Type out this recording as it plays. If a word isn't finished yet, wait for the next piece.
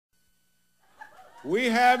we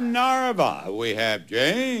have Narva, we have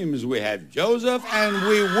James, we have Joseph, and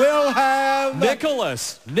we will have...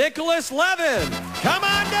 Nicholas Levin. Come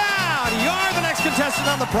on down. You're the next contestant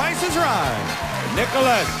on The Price is Right.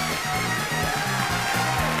 Nicholas,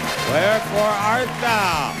 wherefore art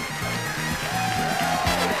thou?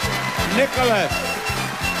 Nicholas.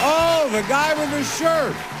 Oh, the guy with the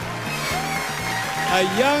shirt. A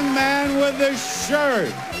young man with a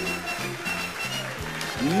shirt.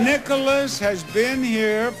 Nicholas has been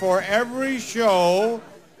here for every show.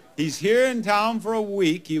 He's here in town for a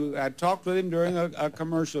week. I talked with him during a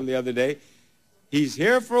commercial the other day. He's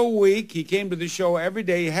here for a week. He came to the show every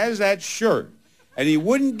day. He has that shirt. And he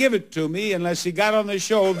wouldn't give it to me unless he got on the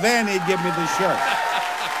show. Then he'd give me the shirt.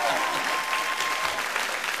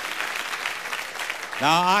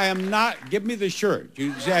 Now, I am not... Give me the shirt.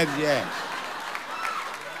 You said yes.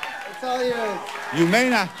 It's all yours. You may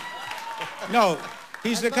not... No.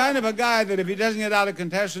 He's the kind of a guy that if he doesn't get out of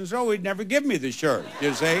contestants row, he'd never give me the shirt,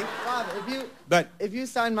 you see? Father, if you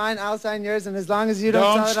sign mine, I'll sign yours, and as long as you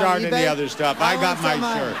don't start any other stuff. I got my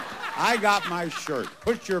shirt. I got my shirt.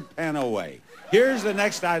 Put your pen away. Here's the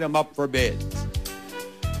next item up for bids.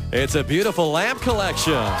 It's a beautiful lamp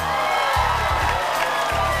collection.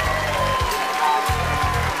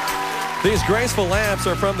 These graceful lamps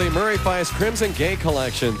are from the Murray Feist Crimson Gate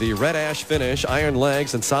collection. The red ash finish, iron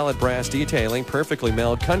legs, and solid brass detailing, perfectly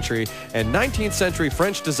milled country and 19th century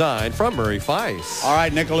French design from Murray Feist. All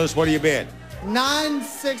right, Nicholas, what do you bid?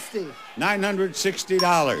 $960.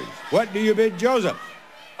 $960. What do you bid, Joseph?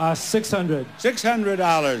 $600.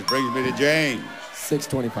 $600 brings me to James.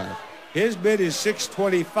 $625. His bid is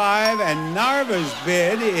 $625, and Narva's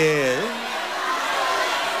bid is...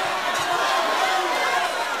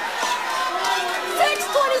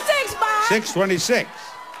 $626.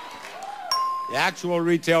 The actual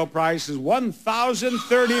retail price is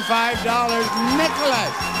 $1,035.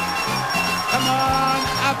 Nicholas, come on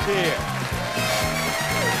up here.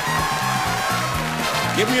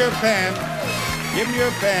 Give me your pen. Give me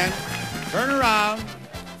your pen. Turn around.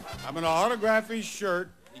 I'm going to autograph his shirt.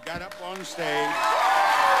 He got up on stage.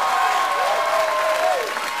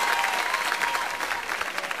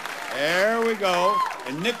 There we go.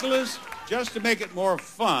 And Nicholas, just to make it more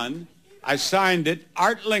fun, I signed it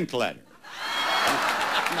Art Linkletter.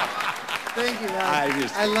 Thank you, Rod. I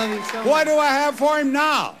love you so much. What do I have for him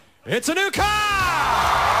now? It's a new car!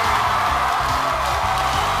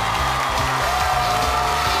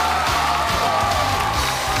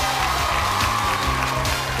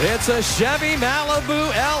 It's a Chevy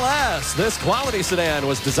Malibu LS. This quality sedan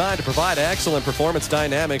was designed to provide excellent performance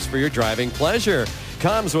dynamics for your driving pleasure.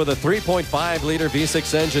 Comes with a 3.5-liter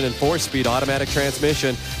V6 engine and 4-speed automatic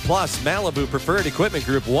transmission, plus Malibu Preferred Equipment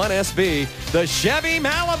Group 1SB, the Chevy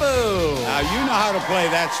Malibu. Now, you know how to play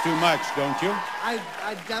That's Too Much, don't you? I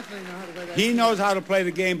definitely know how to play that. He knows how to play the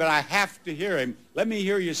game, but I have to hear him. Let me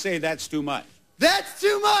hear you say That's Too Much. That's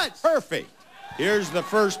too much! Perfect. Here's the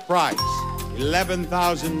first price,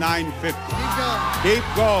 $11,950. Keep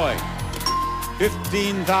going.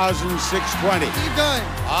 $15,620. Keep going.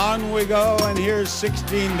 On we go, and here's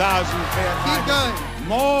 $16,000. Keep going.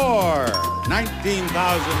 More.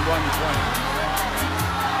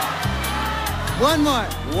 $19,120. One more.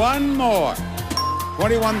 One more.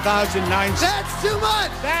 $21,960. That's too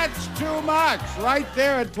much. That's too much. Right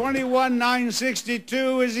there at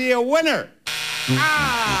 $21,962. Is he a winner?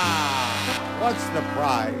 What's the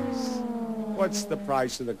price? What's the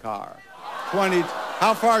price of the car? 20.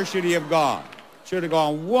 How far should he have gone? Should have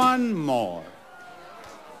gone one more.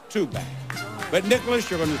 Too bad. But, Nicholas,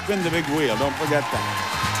 you're going to spin the big wheel. Don't forget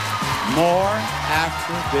that. More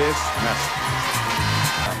after this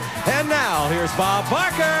message. And now, here's Bob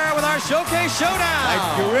Barker with our Showcase Showdown.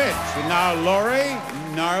 Thank you, Rich. And now, Lori,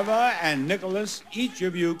 Narva, and Nicholas, each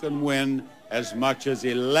of you can win as much as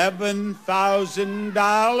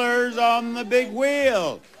 $11,000 on the big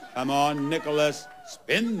wheel. Come on, Nicholas,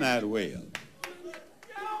 spin that wheel.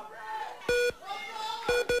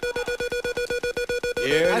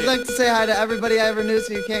 I'd like to say hi to everybody I ever knew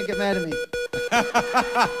so you can't get mad at me.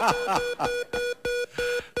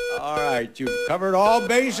 All right, you've covered all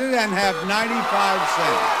bases and have 95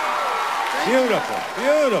 cents. Beautiful,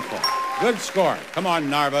 beautiful. Good score. Come on,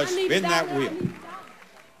 Narva, spin that wheel.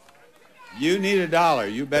 You need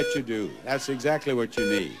 $1. You bet you do. That's exactly what you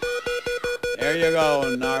need. There you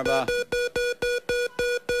go, Narva.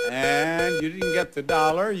 And you didn't get the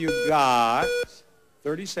 $1. You got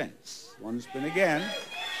 30 cents. One spin again,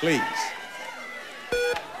 please.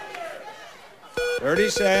 30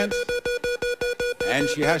 cents. And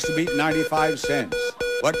she has to beat 95 cents.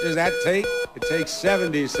 What does that take? It takes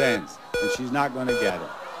 70 cents. And she's not going to get it.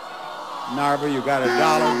 Narva, you got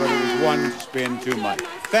 $1, but it was one spin too much.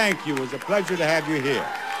 Thank you. It was a pleasure to have you here.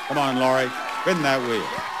 Come on, Laurie. Spin that wheel.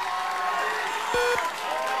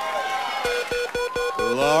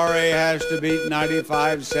 Laurie has to beat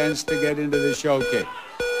 95 cents to get into the showcase.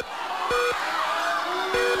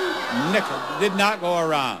 Nickel did not go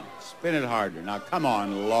around. Spin it harder. Now, come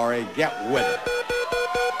on, Laurie. Get with it.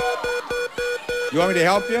 You want me to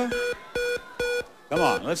help you? Come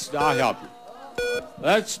on. I'll help you.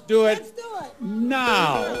 Let's do it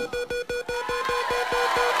now.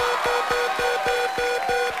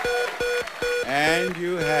 And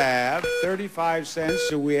you have 35 cents,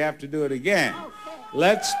 so we have to do it again.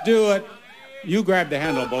 Let's do it. You grab the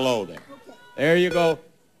handle below there. There you go.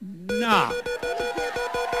 Now.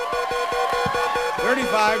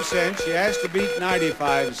 35 cents. She has to beat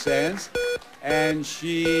 95 cents. And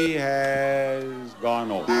she has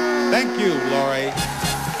gone over. Thank you, Laurie.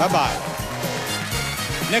 Bye-bye.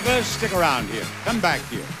 Nicholas, stick around here. Come back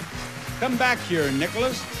here. Come back here,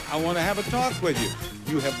 Nicholas. I want to have a talk with you.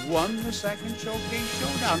 You have won the second Showcase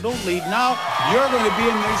Showdown. Don't leave now. You're going to be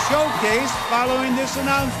in the showcase following this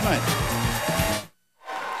announcement.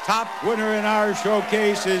 Top winner in our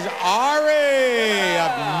showcase is Ari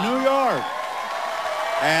of New York.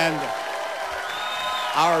 And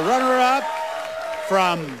our runner-up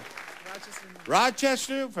from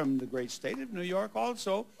Rochester, from the great state of New York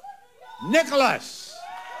also, Nicholas.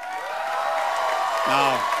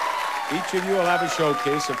 Now, each of you will have a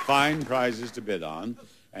showcase of fine prizes to bid on,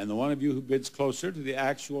 and the one of you who bids closer to the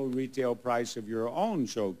actual retail price of your own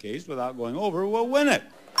showcase without going over will win it.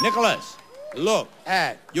 Nicholas, look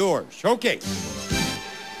at your showcase.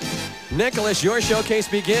 Nicholas, your showcase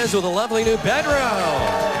begins with a lovely new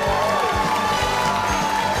bedroom.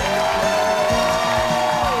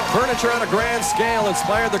 Furniture on a grand scale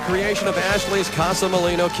inspired the creation of Ashley's Casa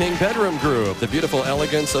Molino King Bedroom Group. The beautiful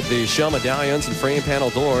elegance of the shell medallions and frame panel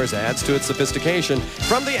doors adds to its sophistication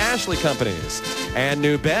from the Ashley companies. And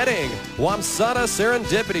new bedding. Wamsutta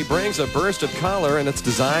Serendipity brings a burst of color in its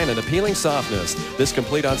design and appealing softness. This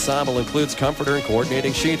complete ensemble includes comforter and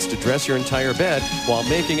coordinating sheets to dress your entire bed while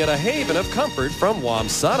making it a haven of comfort from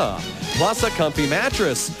Wamsutta. Plus a comfy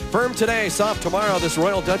mattress. Firm today, soft tomorrow, this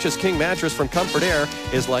Royal Duchess King mattress from Comfort Air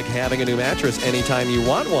is like having a new mattress anytime you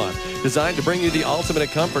want one. Designed to bring you the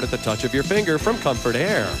ultimate comfort at the touch of your finger from Comfort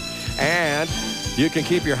Air. And you can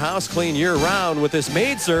keep your house clean year-round with this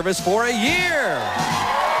maid service for a year.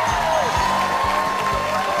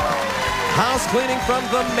 House cleaning from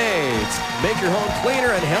the maids. Make your home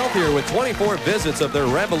cleaner and healthier with 24 visits of their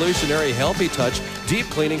revolutionary Healthy Touch deep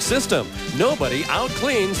cleaning system. Nobody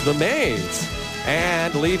out-cleans the maids.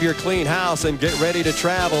 And leave your clean house and get ready to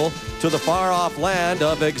travel to the far-off land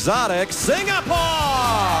of exotic Singapore.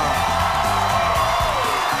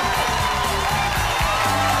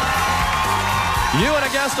 You and a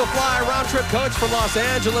guest will fly a round-trip coach from Los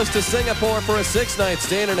Angeles to Singapore for a 6-night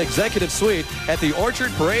stay in an executive suite at the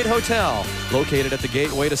Orchard Parade Hotel, located at the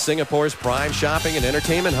gateway to Singapore's prime shopping and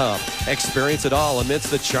entertainment hub. Experience it all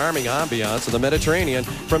amidst the charming ambiance of the Mediterranean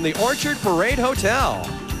from the Orchard Parade Hotel.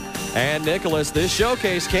 And Nicholas, this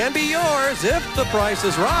showcase can be yours if the price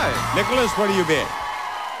is right. Nicholas, what do you bid?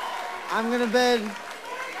 I'm going to bid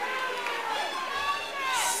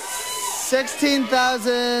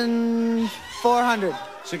 $16,400.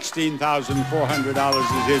 $16,400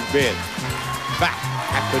 is his bid. Back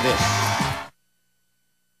after this.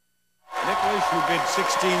 Nicholas, you bid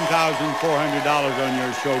 $16,400 on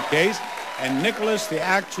your showcase. And Nicholas, the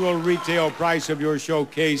actual retail price of your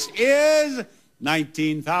showcase is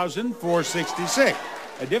 $19,466.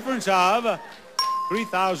 A difference of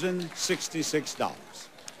 $3,066.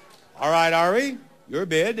 All right, Ari, your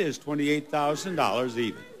bid is $28,000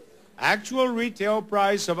 even. Actual retail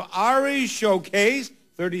price of Ari's showcase,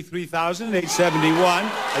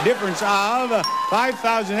 $33,871. A difference of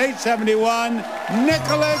 $5,871.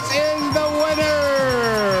 Nicholas is the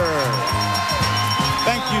winner.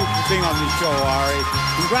 Thank you for being on the show, Ari.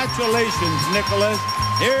 Congratulations, Nicholas.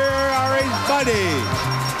 Here are Ari's buddies.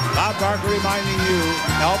 Bob Barker reminding you,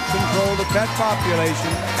 help control the pet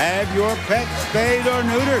population. Have your pet spayed or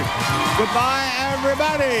neutered. Goodbye,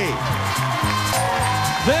 everybody.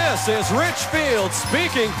 This is Rich Field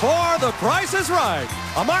speaking for The Price is Right,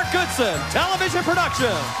 a Mark Goodson television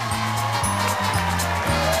production.